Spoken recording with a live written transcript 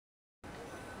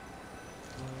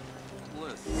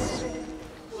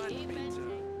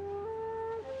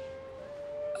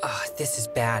This is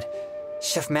bad.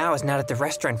 Chef Mao is not at the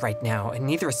restaurant right now, and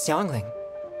neither is Xiangling.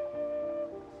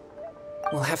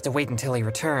 We'll have to wait until he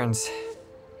returns.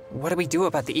 What do we do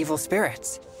about the evil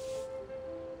spirits?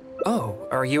 Oh,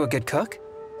 are you a good cook?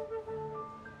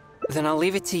 Then I'll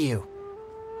leave it to you.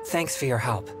 Thanks for your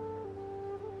help.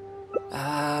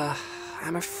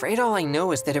 I'm afraid all I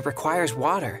know is that it requires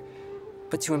water.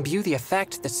 But to imbue the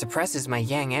effect that suppresses my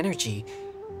yang energy,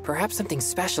 perhaps something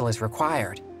special is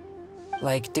required.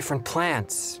 Like different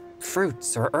plants,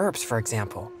 fruits, or herbs, for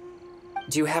example.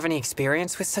 Do you have any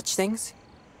experience with such things?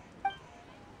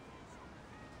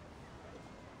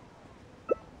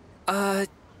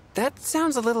 That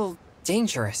sounds a little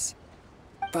dangerous.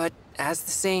 But as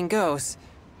the saying goes,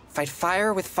 fight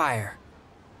fire with fire.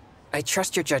 I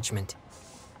trust your judgment.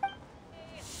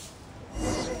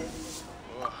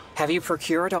 Have you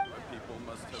procured all— People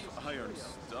must have iron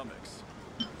stomachs.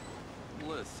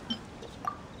 Listen,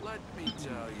 let me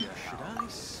tell you. Should I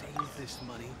save this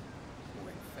money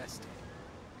or invest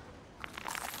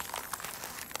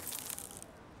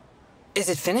it? Is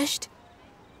it finished?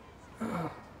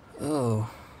 Ooh.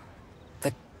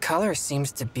 The color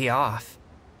seems to be off.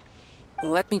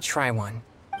 Let me try one.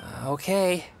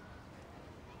 Okay.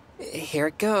 Here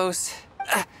it goes.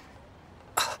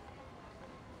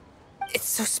 It's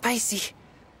so spicy.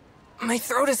 My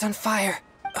throat is on fire.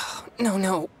 Oh,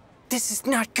 no. This is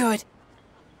not good.